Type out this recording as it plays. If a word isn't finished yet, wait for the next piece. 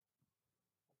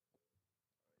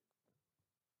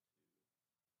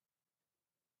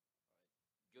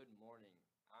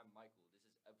I'm Michael. This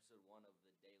is episode 1 of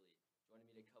The Daily. Joining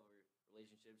me to cover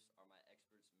relationships are my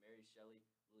experts Mary Shelley,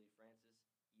 Lily Francis,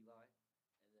 Eli.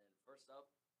 And then first up,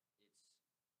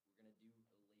 we're going to do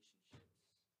relationships.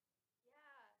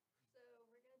 Yeah, so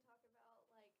we're going to talk about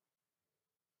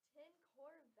 10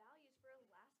 core values for a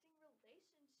lasting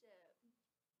relationship.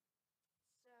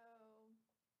 So,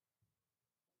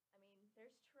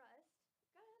 there's trust.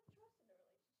 You gotta have trust in a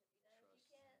relationship, you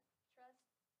know?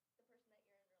 If you can't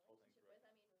trust the person that you're in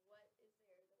a relationship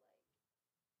with, what is there to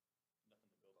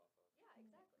Nothing to build off of. Yeah,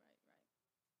 exactly.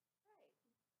 Right.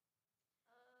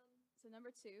 Right. So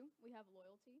number 2, we have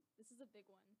loyalty. This is a big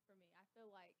one for me. I feel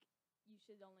like you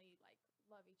should only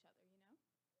love each other, you know?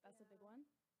 That's a big one.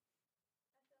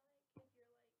 I feel like if you're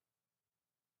truly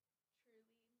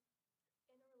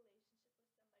in a relationship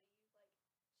with somebody,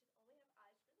 you should only have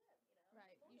eyes for them, you know?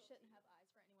 Right. Loyalty. You shouldn't have eyes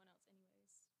for anyone else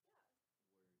anyways. Yeah.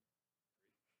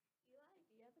 Word. Agreed. Eli,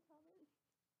 do you have a comment?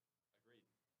 Agreed.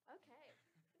 Okay.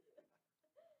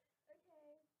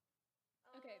 Okay.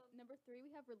 Okay, number 3,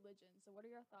 we have religion. So what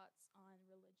are your thoughts on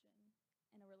religion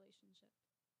in a relationship?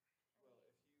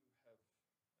 Well, if you have a same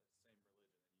religion, then you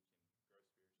can grow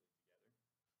spiritually together.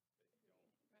 But if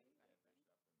you don't, Right. there's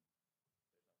nothing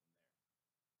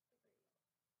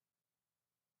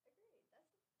there. Agreed.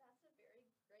 That's a very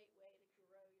great way to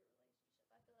grow your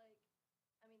relationship. I feel like,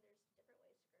 there's different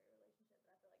ways to grow your relationship,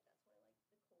 but I feel like that's one of the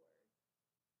core things.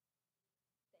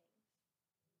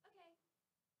 Okay.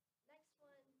 Next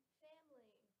one,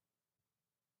 family.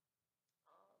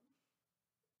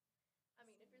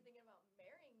 If you're thinking about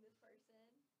marrying this person,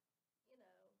 you can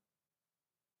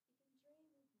dream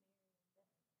of marrying them and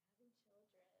having children and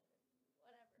whatever.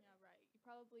 Yeah, right. You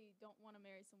probably don't want to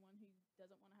marry someone who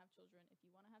doesn't want to have children if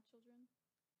you want to have children.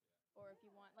 Yeah. Or if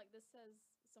you want, this says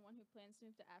someone who plans to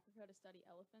move to Africa to study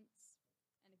elephants.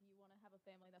 And if you want to have a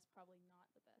family, that's probably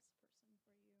not the best person for you.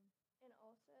 And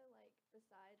also,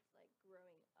 besides,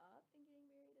 growing up and getting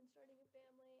married and starting a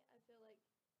family, I feel like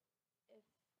if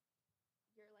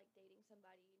you're, dating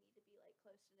somebody, you need to be,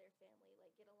 close to their family,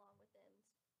 get along with them.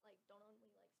 Don't only,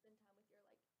 spend time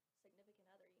with your, significant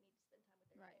other. You need to spend time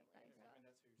with their family. Right. That's who you're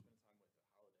spending time with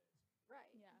at holidays. Right.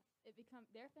 Yeah.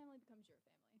 Their family becomes your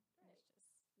family. Right. And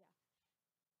it's just,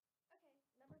 yeah. Okay.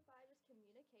 Number 5 is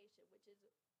communication, which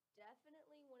is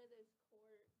definitely one of those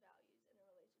core values in a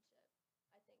relationship,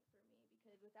 I think, for me,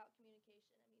 because without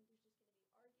communication,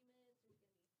 there's just going to be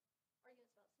arguments. There's going to be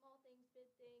arguments about small things,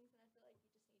 big things, and I feel like you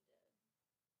just need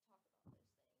to talk about those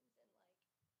things and,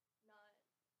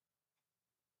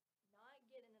 not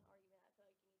get in an argument. I feel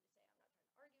like you need to say, I'm not trying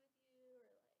to argue with you,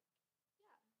 or,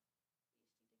 yeah.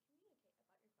 You just need to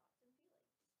communicate about your thoughts and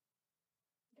feelings.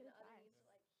 Good And the other advice. needs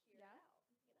to, hear it out,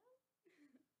 you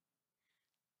know?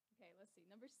 Okay, let's see.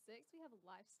 Number 6, we have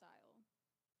lifestyle.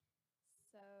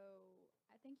 So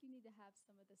I think you need to have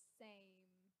some of the same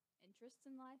interests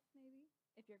in life, maybe,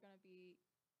 if you're going to be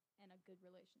in a good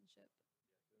relationship.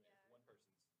 Yeah, 'cause if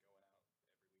one person's going out every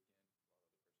weekend while the other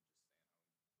person's just staying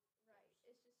home. Right. It's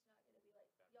just not going to be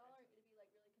y'all aren't going to be really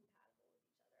compatible with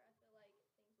each other. I feel like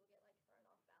things will get thrown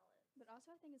off balance. But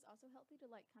also I think it's also healthy to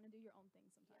kind of do your own thing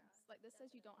sometimes. Yeah, This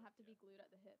says you don't have to be definitely. glued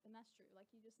at the hip, and that's true.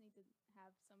 You just need to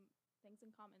have some things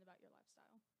in common about your lifestyle.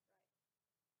 Right.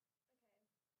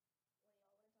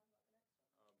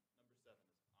 Okay.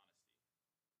 What do y'all want to talk about the next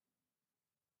one? Number 7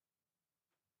 is honesty.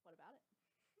 What about it?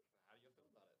 How do you feel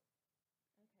about it?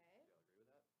 Okay. Do y'all agree with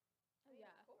that? Oh,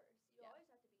 yeah. Of course. You always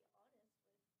have to be honest with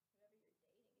whoever you're dating. If you can't be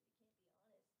honest, then that's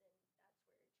where trust issues come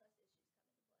into play.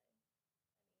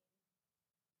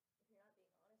 If you're not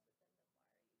being honest with them, then why are you dating?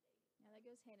 Yeah, that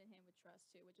goes hand in hand with trust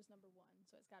too, which is number 1.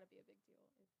 So it's got to be a big deal.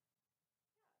 Yeah.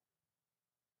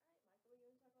 All right,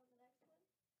 Michael, you want to talk about the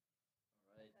next one?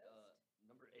 All right. Host.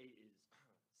 Number 8 is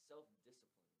self-discipline.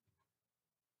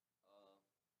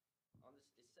 On this,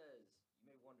 it says, you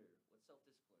may wonder what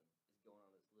self-discipline is going on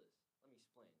this list. Let me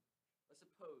explain. Let's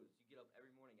suppose you get up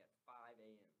every morning at 5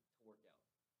 a.m. to work out.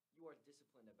 You are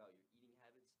disciplined about your eating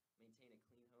habits, maintain a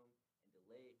clean home, and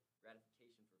delay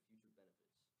gratification for future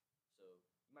benefits. So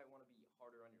you might want to be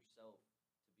harder on yourself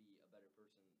to be a better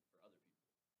person for other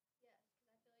people. Yes, because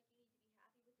I feel like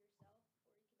you need to be happy with yourself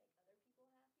before you can make other people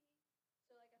happy.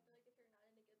 So, I feel like if you're not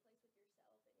in a good place with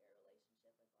yourself and your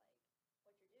relationship with,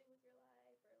 what you're doing with your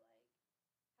life or,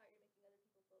 how you're making other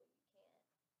people feel, you can't make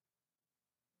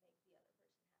the other person happy.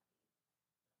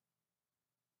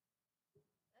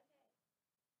 Okay.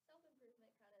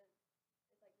 Self-improvement kind of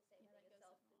is, the same Yeah, thing that as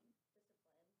goes along. self-discipline.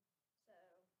 So,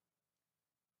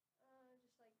 just what I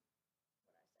said,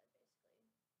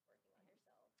 basically, working on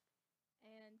yourself.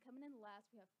 And coming in last,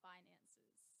 we have finances.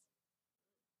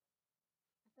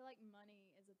 I feel like money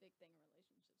is a big thing in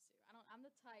relationships too. I'm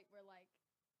the type where like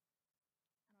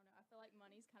I don't know, I feel like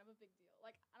money's kind of a big deal.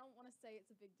 Like I don't want to say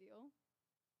it's a big deal,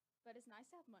 but it's nice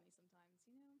to have money sometimes,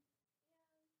 you know?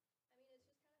 Yeah. I mean, it's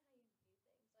just kind of how you view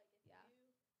things. Like if Yeah. you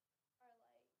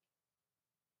are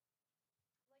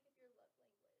like if your love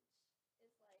language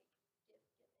is like gift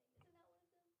giving, isn't that one of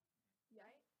them? Yeah.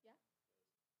 Right? Yeah.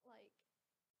 Like I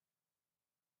don't know.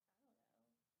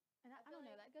 And I feel don't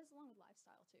know, like- that goes along with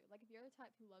lifestyle too. Like if you're the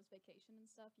type who loves vacation and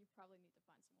stuff, you probably need to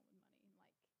find someone with money and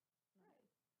like I don't know. Right.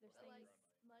 There's But like things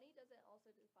money doesn't also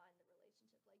define the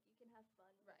relationship. Like you can have fun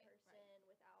with Right, a right. person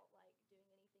without like doing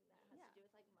anything that has Yeah. to do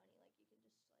with like money. Like you can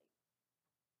just like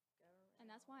go around. and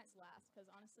that's why it's last because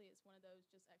honestly it's one of those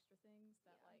just extra things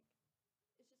that Yeah. like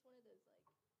It's just one of those like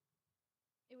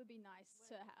it would be nice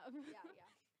to What- have. yeah.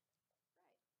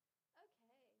 Right.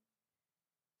 Okay.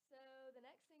 So the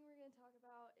next thing we're gonna talk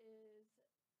about is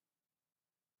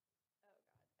oh god.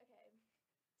 Okay.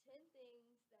 10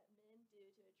 things that men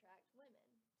do to attract women.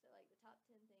 So like the top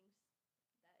 10 things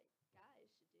that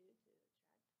guys should do to attract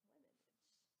women, which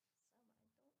some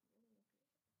I don't really agree with. It's kind of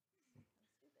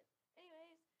stupid.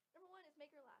 Anyways, number 1 is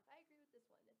make her laugh. I agree with this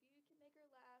one. If you can make her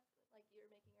laugh, like you're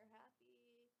making her happy,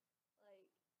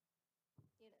 like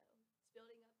you know, it's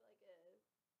building up like a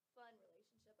fun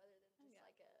relationship other than just yeah.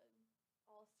 like a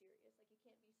all serious. Like you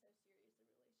can't be so serious in a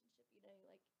relationship, you know,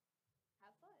 like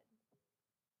have fun.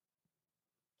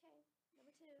 Okay,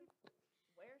 number 2,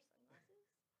 wear sunglasses.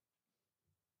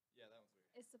 Yeah, that one's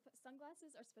weird.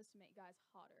 Sunglasses are supposed to make guys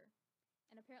hotter,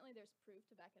 and apparently there's proof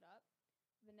to back it up.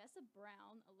 Vanessa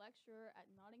Brown, a lecturer at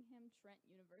Nottingham Trent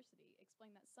University,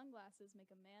 explained that sunglasses make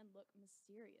a man look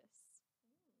mysterious.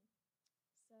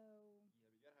 So Yeah, but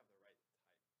you gotta have the right type of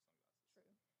sunglasses.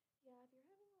 true. Yeah, if you're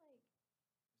having like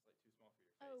It's like too small for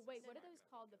your face. Oh wait, it's what are not those gonna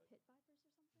called? look The good. pit vipers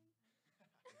or something?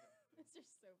 It's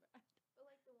just so bad. but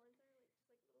like the ones that are like just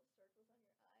like little circles on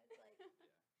your eyes, like Yeah.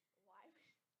 why?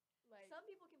 Like Some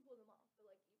people can pull them off, but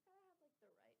like you gotta have like the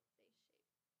right face shape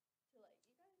to like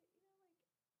you gotta like find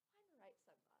the right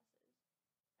sunglasses.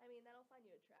 I mean that'll find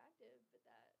you attractive, but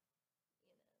that you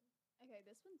know. okay,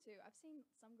 this one too. I've seen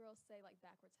some girls say like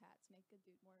backwards hats make a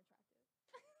dude more attractive.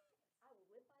 I will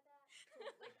live by that. So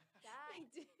like that They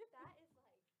do. that is like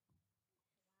wow.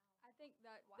 I think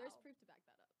that there's Wow. proof to back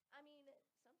that up. I mean,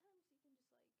 sometimes you can just like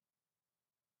wow.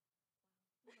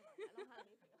 Never mind. I don't have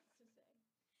anything else to say.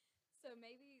 So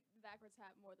maybe the backwards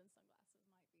hat more than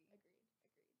sunglasses might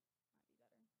be Agreed. might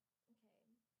be better. Okay.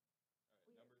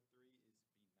 All right, Weird. number 3 is be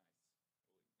nice. Well, I mean,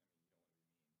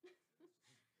 you don't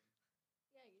want to be mean.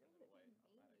 Yeah, you Turn don't them want to away be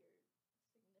mean to automatically. your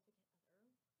significant other.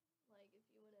 Like, if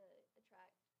you want to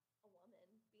attract a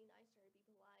woman, be nice to her, be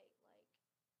polite. Like,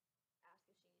 ask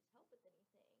if she needs help with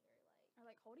anything, or like Or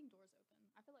like holding doors open.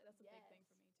 I feel like that's a big thing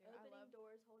for me too. I opening love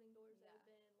doors, holding doors Yeah.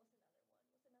 open. What's another one?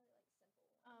 What's another like simple one?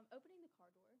 opening the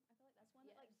car door. I feel like that's one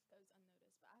that like Yes. goes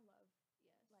unnoticed, but I love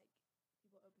Yes. like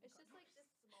people opening It's car just like doors. this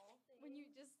small thing. when you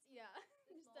just yeah,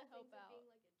 the just small to help things of out. being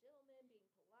like a gentleman, being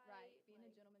polite. Right, being a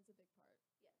like, gentleman's a big part.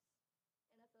 Yes.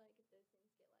 And I feel like if those things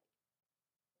get like lost,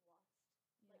 Yeah.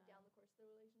 like down the course of the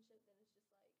relationship, then it's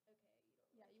just like, okay, you don't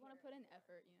really Yeah, you want to care put in anymore.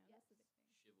 effort, you know. That's the Yes.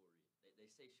 big thing. Chivalry. They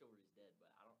say chivalry's dead,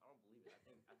 but I don't believe it.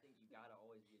 I think you gotta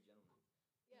always be a gentleman.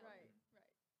 Yeah. Right.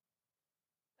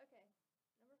 Okay.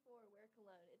 Number 4, wear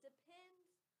cologne. It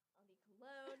depends on the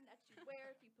cologne that you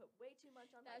wear. If you put way too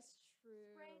much on, That's like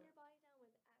true. spraying your body down with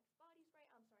Axe body spray,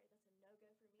 I'm sorry, that's a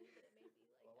no-go for me, but it may be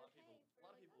like Well, a lot okay of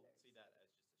for people like others. see that as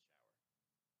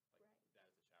just a shower. Like Right. that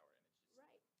is a shower, and it's just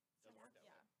Right. doesn't work that Yeah.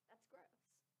 way. That's gross.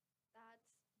 That's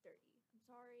dirty. I'm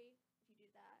sorry if you do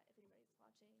that. If anybody's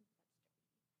watching, that's dirty.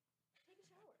 Take a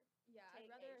shower. Yeah, Take I'd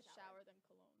rather a a shower than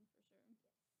cologne for sure. Yes.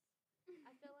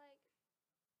 I feel like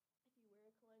if you wear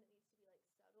a cologne, it needs to be like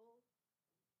subtle.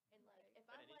 And like Right. if And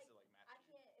I'm it needs like to like match I you.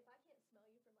 can't if I can't smell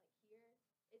you from like here,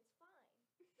 it's fine.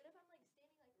 But if I'm like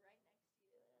standing like right next to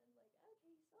you and I'm like, okay,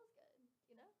 he smells good,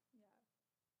 you know? Yeah.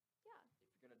 Yeah.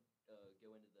 If you're gonna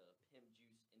go into the pimp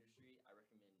juice industry, I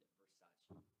recommend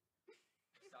Versace.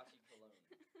 Versace cologne.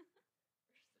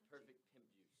 The perfect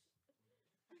pimp juice. Okay.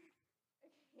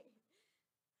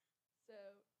 So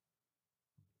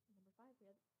number 5, we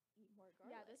have eat more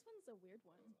garlic. Yeah, this one's a weird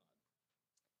That one. was odd.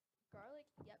 Garlic,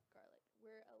 yep, garlic.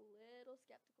 We're a little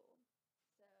skeptical.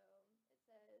 So it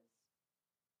says,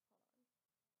 hold on.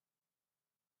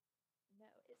 No,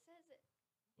 it says that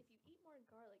if you eat more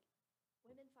garlic,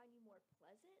 women find you more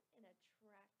pleasant and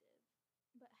attractive.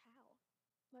 But how?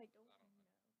 Like Don't I don't know.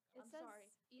 know. it I'm says sorry.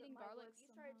 but eating Michael, garlic if you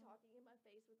started somehow- talking in my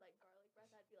face with like garlic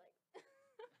breath, I'd be like, I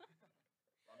mean,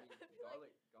 I feel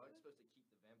like garlic's supposed to keep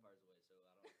the vampires away, so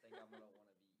I don't think I'm gonna want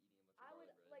to be eating a bunch of I would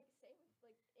garlic bread. like same with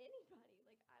like anybody.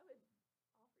 Like I would off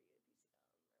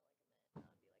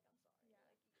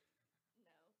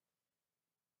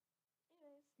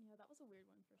Yeah, that was a weird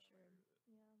one for I don't sure. agree with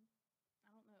it. Yeah. I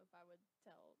don't know if I would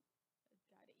tell a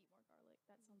guy to eat more garlic.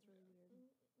 That sounds really Yeah. weird.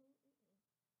 Mm-mm-mm-mm.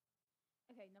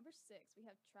 Okay, number 6, we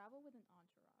have travel with an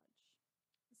entourage.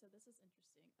 So this is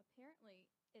interesting. Apparently,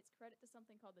 it's credit to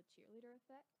something called the cheerleader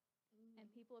effect, and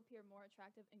Mm. people appear more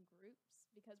attractive in groups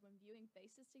because when viewing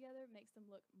faces together makes them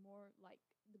look more like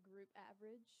the group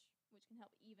average, which can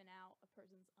help even out a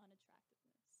person's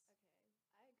unattractiveness.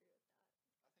 Okay, I agree with that.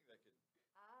 I think that could.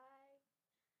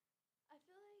 I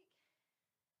feel like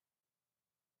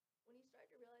when you start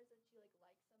to realize that you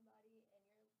like somebody and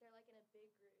they're like in a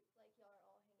big group, like y'all are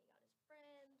all hanging out as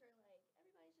friends or like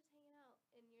everybody's just hanging out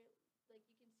and you're like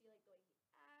you can see like the way he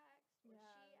acts or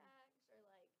Yeah. she acts or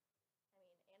like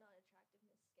and on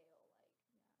attractiveness scale like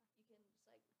Yeah. you can just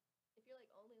like if you're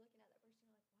like only looking at that person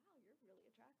you're like wow you're really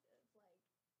attractive like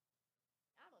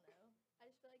I don't know I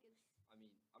just feel like it's I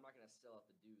mean, I'm not gonna sell out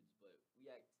the dudes, but we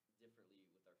act differently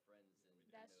with our friends than We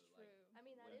do. That's like, true. I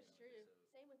mean that women, is true so-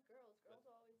 same with girls But- girls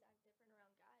always act different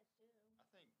around guys too I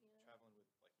think You know? traveling with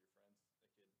like your friends, it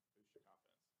could boost your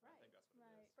confidence. I Right. think that's what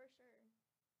Right. it is. for sure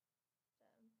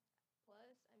so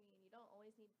plus I mean you don't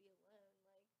always need to be alone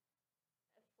like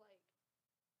if like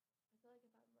I feel like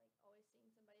if I'm like always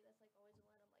seeing somebody that's like always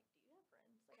alone I'm like do you have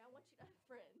friends like I want you to have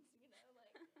friends you know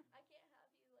like I can't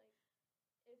have you like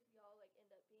if y'all like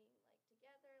end up being like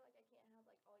together like I can't have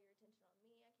like all your attention on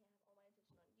me I can't have all my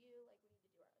attention on you like we need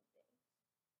to do our own things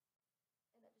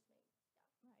and that just makes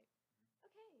Right.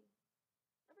 okay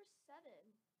number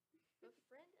 7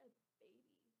 befriend a baby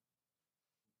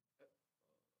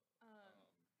Um,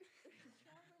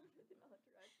 traveling with an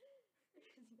entourage is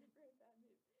never a bad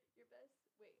move. Your best.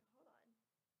 Wait, hold on.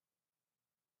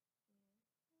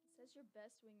 it says your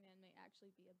best wingman may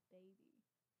actually be a baby.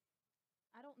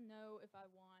 I don't know if I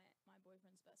want my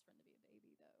boyfriend's best friend to be a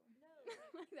baby though. No,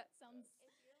 Like that sounds.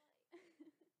 if you're like, maybe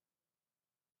it's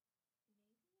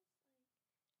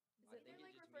I like. Is think they're it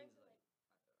like just referring means to like. like.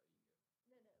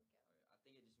 You can go. No, go. Okay, I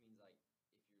think it just means like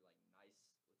if you're like nice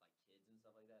with like kids and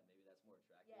stuff like that, maybe that's more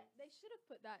attractive. Yes. They should have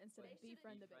put that instead They of should've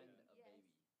befriend a Befriend baby. a Yes.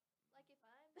 baby. Like if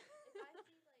I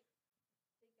see like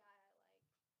the guy I like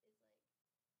is like being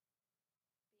like nice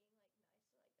to like a toddler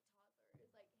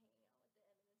is like hanging out with them and it's just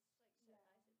like so Yeah.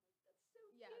 nice. It's like that's so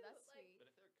Yeah, cute. that's like, sweet. But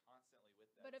if they're constantly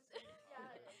with that But if same Yeah,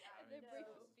 toddler, yeah, I they're mean, no.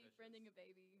 it's a little befriending a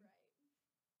suspicious. baby. Right.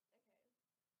 Okay.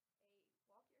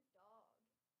 8. Walk your dog.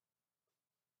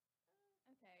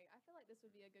 Okay, I feel like this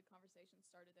would be a good conversation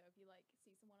starter though. If you like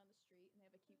see someone on the street and they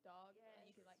have a cute dog and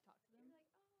you could like talk to You're them. like,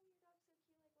 oh, your dog's so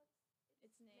cute. Like, what's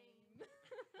Its name. Yeah.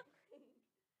 Okay.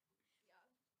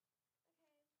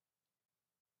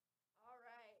 All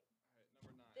right. All right,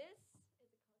 number 9. This is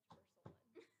a controversial one. Number 9.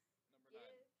 Give. Okay, you say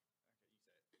it.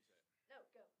 You say it. No,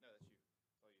 go. No, that's you.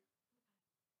 It's all you.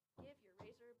 Give your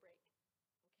razor a break.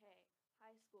 Okay.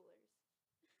 High schoolers.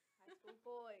 High school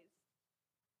boys.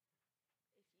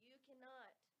 If you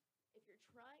cannot, if you're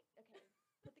trying, okay,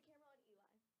 put the camera on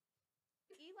Eli.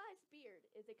 Eli's beard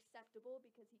is acceptable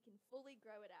because he can fully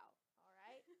grow it out. All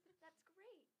right? That's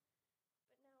great.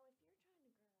 But now if you're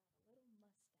trying to grow out a little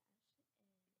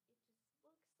mustache and it just looks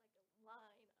like a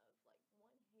line of like one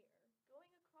hair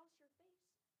going across your face,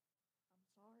 I'm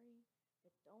sorry,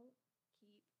 but don't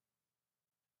keep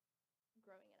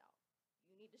growing it out.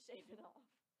 You need to shave it off.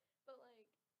 But like,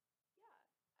 yeah,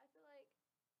 I feel like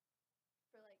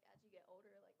for like as you get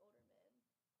older, like older men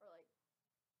or like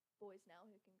boys now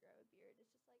who can grow a beard,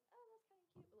 it's just like, oh, that's kind of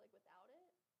cute, but like without it,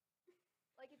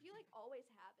 like if you like always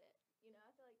have it, you know,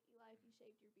 I feel like Eli, if you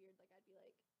shaved your beard, like I'd be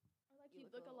like, Or like You you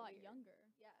look look a a little lot weird. younger.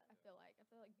 yeah, I feel like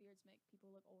beards make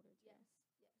people look older too.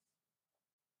 yes,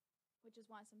 Which is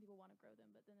why some people want to grow them,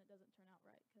 but then it doesn't turn out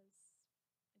right because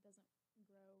it doesn't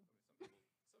grow. I mean, some people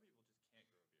just can't grow a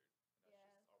beard. And that's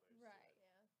Yeah. just all there is Right. to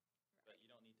it. yeah. But you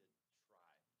don't need to try. Just accept the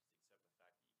fact that you can't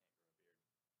grow a beard.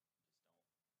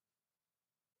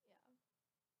 Just don't. Yeah.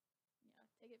 Yeah,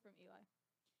 take it from Eli.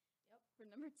 Yep. For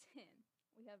number 10,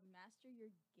 we have master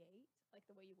your gait, like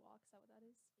the way you walk. Is that what that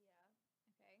is? Yeah.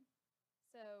 Okay.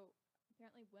 So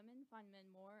apparently women find men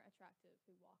more attractive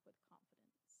who walk with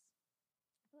confidence.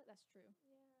 I feel like that's true.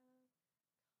 Yeah. You know what I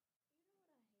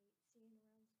hate seeing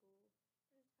around school? There's guys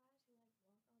who like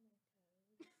walk on their toes.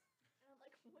 And I'm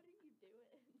like, what are you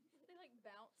doing? They like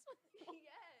bounce.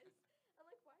 Yes. I'm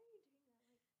like, why are you doing that?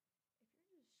 Like, if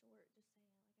you're just short, just say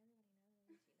it. Like everybody knows, you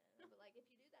know. But like if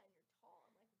you do that and you're tall,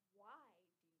 I'm like, why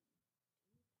do you do that?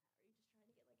 Are you just trying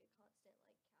to get like a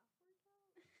constant like calf workout?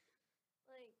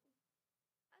 Like,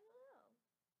 I don't know.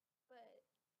 But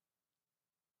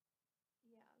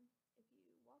yeah, if you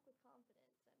walk with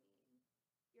confidence, I mean,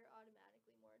 you're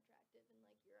automatically more attractive in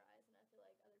like your eyes, and I feel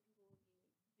like other people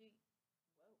will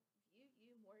view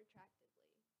you more attractively.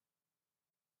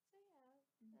 So yeah,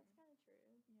 that's Mhm. kind of true.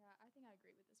 Yeah, I think I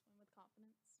agree with this one with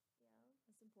confidence. Yeah.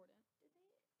 That's important.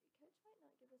 Coach might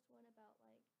not give us one about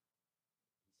like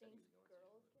He said he things was going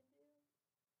girls to. can do?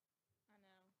 I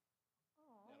know.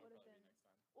 Oh. That That'll would've probably been- be next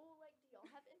time. Well, like, do y'all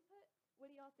have input? What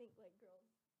do y'all think like girls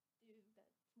do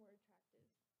that's more attractive?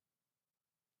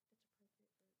 That's appropriate for.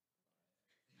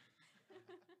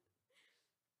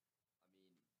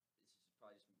 I mean, this is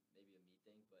probably just maybe a me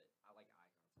thing, but I like eye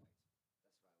contact. That's what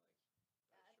I like.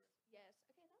 That's true. Yes.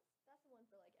 Okay, that's the one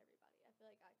for like everybody. I feel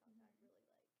like eye contact Mhm. really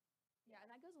like. Yeah, and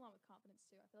that goes along with confidence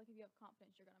too. I feel like if you have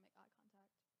confidence, you're gonna make eye contact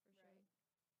for sure. Right.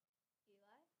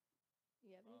 Eli,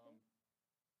 you have I anything? mean,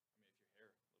 if your hair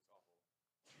looks awful, that's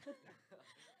probably the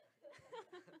biggest thing for me.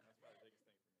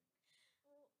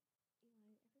 Well, Eli,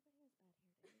 everybody has bad hair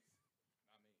days.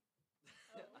 Not me.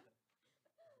 Oh.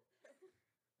 I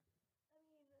mean, girls have to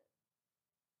train their hair sometimes,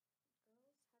 so they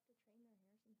have to have it like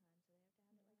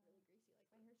really greasy.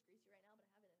 Like my hair's greasy right now, but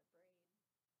I have it in a braid.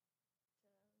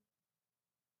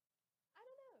 So I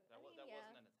don't know. That, I mean, that yeah.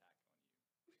 wasn't an attack on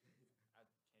you. I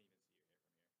can't even see your hair from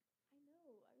here. I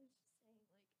know. I was just saying,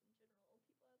 like in general,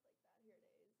 people have like bad hair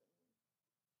days,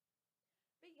 and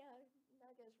but yeah,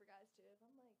 that goes for guys too. If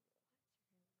I'm like, why does your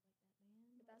hair look like that,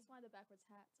 man? But that's why the backwards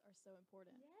hats are so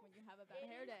important Yes, when you have a bad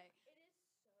hair day. It is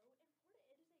so important. It is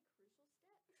a crucial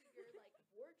step to your like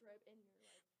wardrobe and your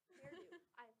like hairdo.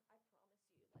 I promise you.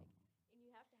 Like, and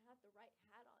you have to have the right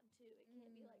hat on too. It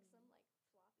can't be like some like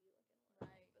floppy looking one.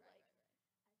 Right, But right, like, right, right.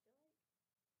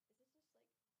 I feel like this is just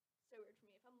like so weird for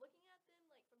me. If I'm looking at them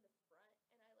like from the front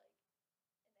and I like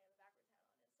and they have a backwards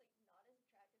hat on, it's like not as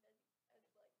attractive as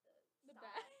like The side.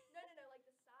 back. No, like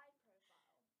the side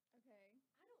profile. Okay.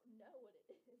 I don't know what it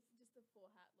is. Just the full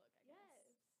hat look, I guess. Yes.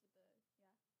 With the yeah.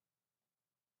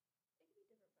 It could be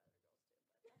different for other girls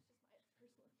too, but that's just my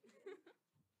personal opinion.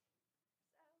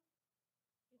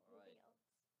 So, anything Alright. else?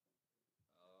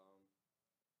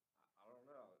 I don't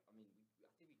know. I mean, I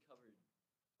think we covered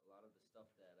a lot of the stuff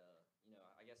that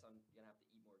I guess I'm gonna have to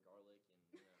eat more garlic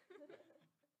and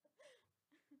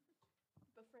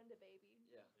Befriend a baby.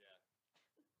 yeah, Yeah.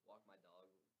 walk my dog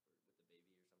with the baby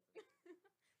or something.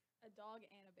 A dog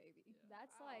and a baby. Yeah.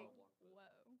 That's Wow. like Walk both.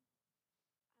 whoa.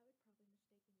 I would probably mistaken you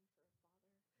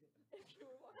for a father if you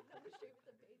were walking down the street with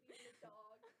a baby and a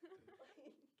dog.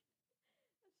 Like,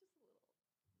 that's just a little.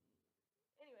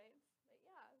 Anyways, but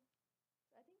yeah,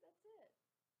 so I think that's it.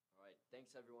 All right,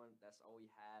 thanks everyone. That's all we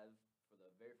have for the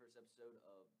very first episode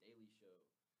of Daily Show.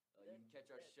 You can catch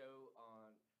our That's it. show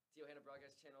on Teal Hannah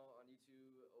Broadcast Channel on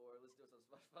YouTube or listen to us on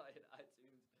Spotify and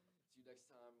iTunes. See you next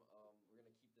time. We're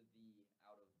gonna keep the "the"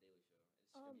 out of Daily Show.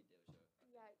 It's just gonna be Daily Show.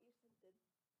 Yeah, you said the.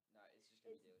 No, it's just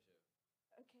gonna be It's- Daily Show.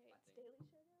 Okay, I it's think. Daily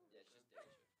Show now. Yeah, it's just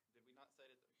Daily Show. Did we not say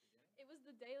it at the beginning? It was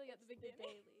the daily at the It's the beginning.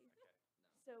 daily. Okay.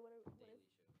 No, So what is Daily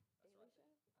Show. That's Daily what I Show?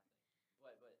 think.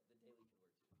 But the daily can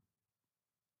work too.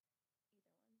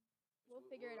 Either one. We'll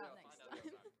figure it we're out gonna next Find out time.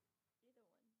 next time. Either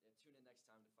one. Yeah, tune in next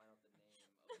time to find out the name of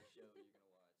the show you're gonna